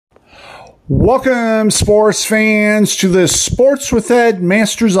Welcome, sports fans, to the Sports with Ed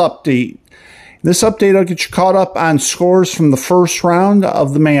Masters Update. This update will get you caught up on scores from the first round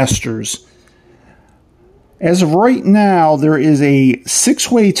of the Masters. As of right now, there is a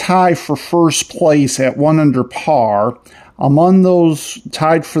six-way tie for first place at 1 under par. Among those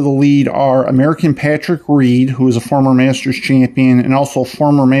tied for the lead are American Patrick Reed, who is a former Masters champion, and also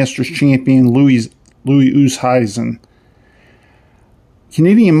former Masters champion Louis Oosthuizen.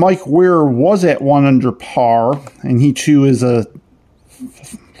 Canadian Mike Weir was at 1 under par, and he too is a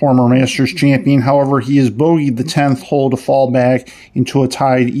former Masters champion. However, he has bogeyed the 10th hole to fall back into a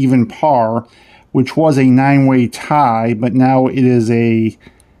tied even par, which was a 9-way tie, but now it is a,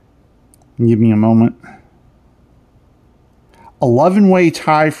 give me a moment, 11-way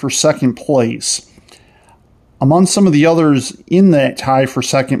tie for second place. Among some of the others in that tie for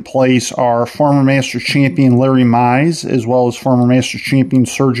second place are former Masters champion Larry Mize, as well as former Masters champion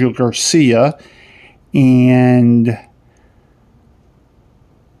Sergio Garcia, and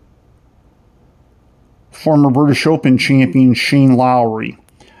former British Open champion Shane Lowry.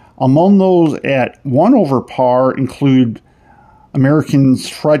 Among those at 1 over par include Americans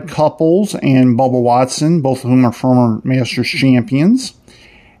Fred Couples and Bubba Watson, both of whom are former Masters champions.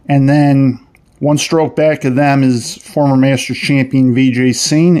 And then one stroke back of them is former Masters champion Vijay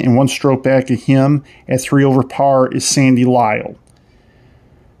Singh, and one stroke back of him at 3 over par is Sandy Lyle.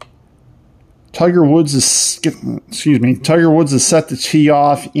 Tiger Woods is set to tee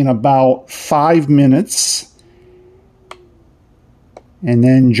off in about 5 minutes. And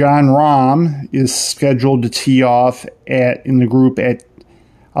then Jon Rahm is scheduled to tee off in the group at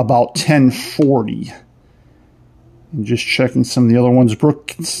about 10:40. And just checking some of the other ones.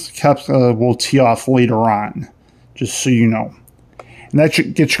 Brooks Koepka will tee off later on, just so you know. And that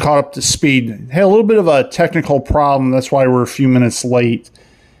should get you caught up to speed. Had a little bit of a technical problem. That's why we're a few minutes late.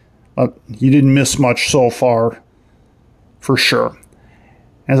 But you didn't miss much so far, for sure.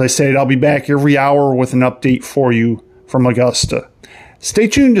 As I said, I'll be back every hour with an update for you from Augusta. Stay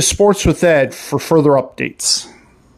tuned to Sports with Ed for further updates.